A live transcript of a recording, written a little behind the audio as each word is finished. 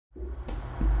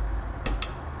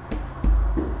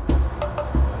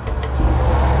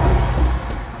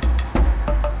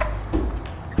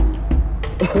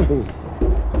Boy,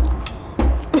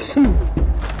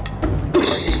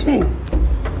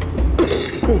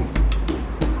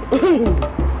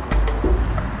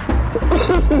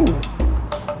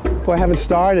 I haven't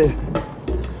started,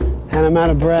 and I'm out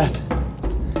of breath.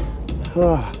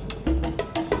 Oh.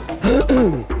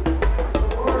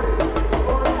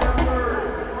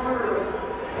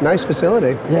 Nice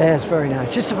facility. Yeah, it's very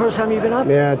nice. Just the first time you've been up?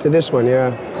 Yeah, to this one,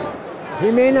 yeah. He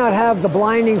may not have the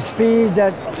blinding speed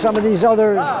that some of these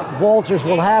other vaulters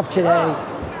will have today,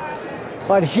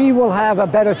 but he will have a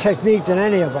better technique than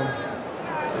any of them.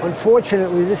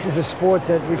 Unfortunately, this is a sport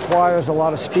that requires a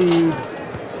lot of speed.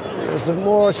 The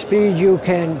more speed you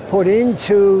can put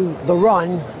into the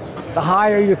run, the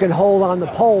higher you can hold on the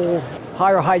pole,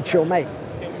 higher heights you'll make.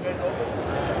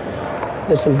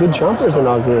 There's some good jumpers in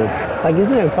our group. Like,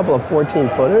 isn't there a couple of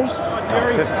 14-footers? 15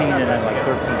 and then like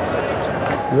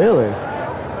 13 Really?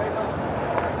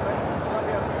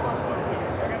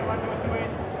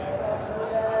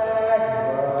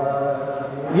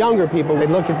 Younger people, they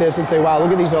look at this and say, wow, look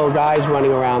at these old guys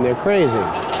running around, they're crazy.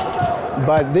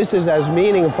 But this is as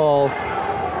meaningful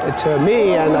to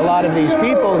me and a lot of these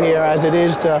people here as it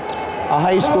is to a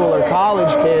high school or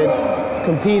college kid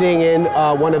competing in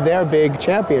one of their big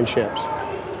championships.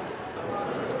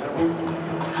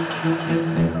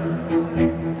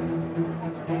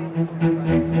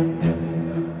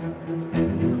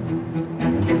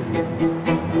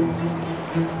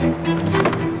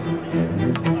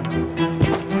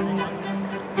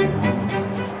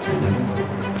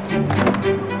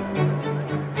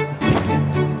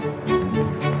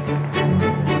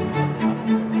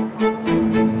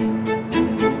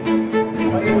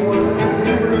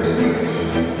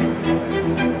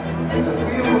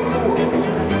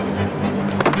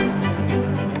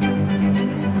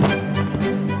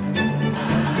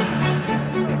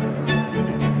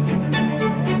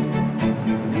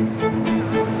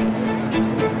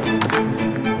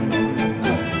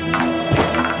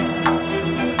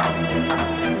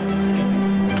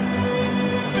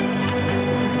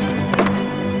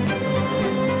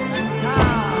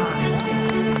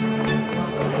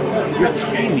 Your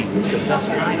timing is the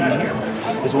best time in the air.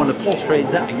 Because when the pulse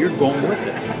trades out, you're going with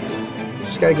it.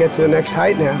 Just got to get to the next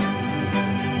height now.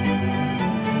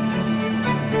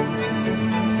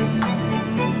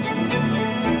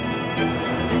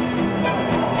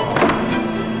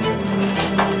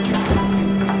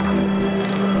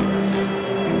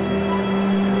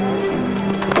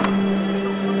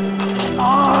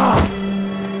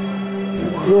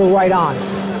 You were right on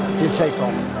your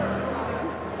takeoff.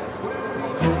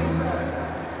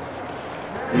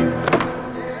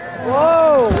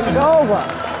 Whoa, it's over.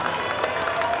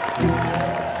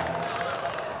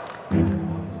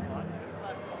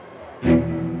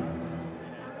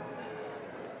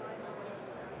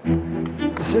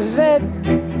 This is it.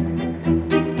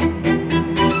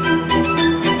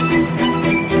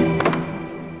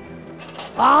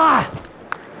 Ah!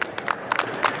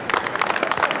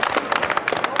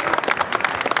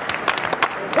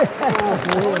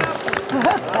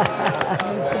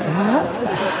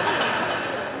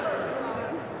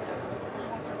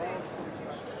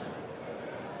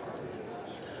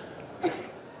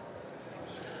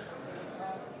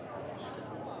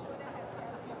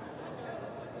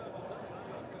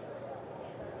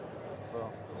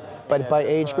 But by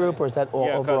age group, or is that all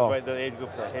overall? Yeah, because the age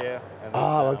groups are here. And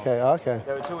oh, okay, okay.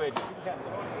 There were two age groups.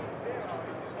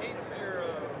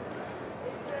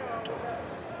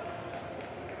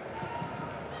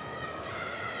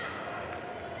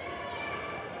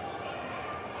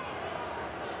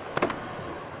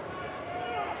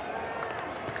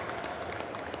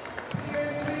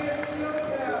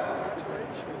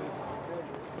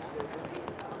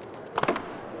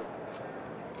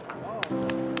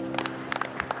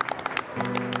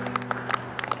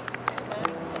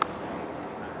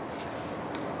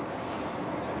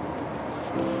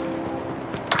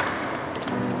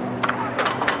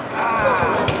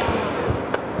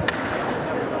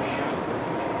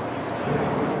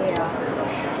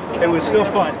 It was still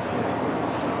fun.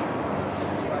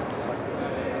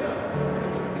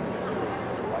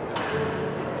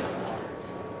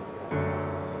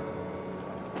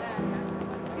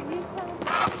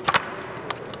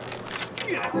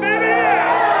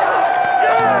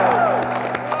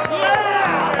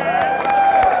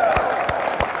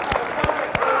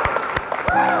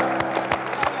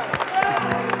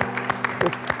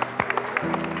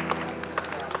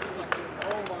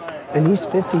 And he's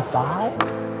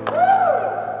 55?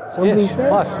 Somebody said?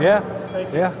 Plus, yeah.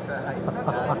 Yeah.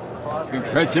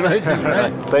 Congratulations.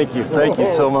 Thank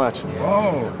you so much.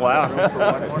 Whoa. Wow.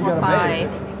 5.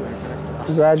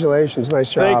 Congratulations,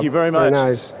 nice job. Thank you very much. Very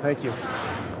nice. Thank you.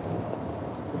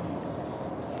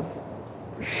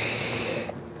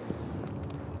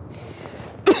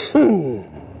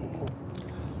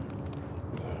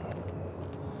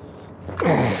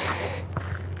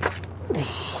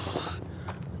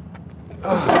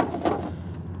 Oh.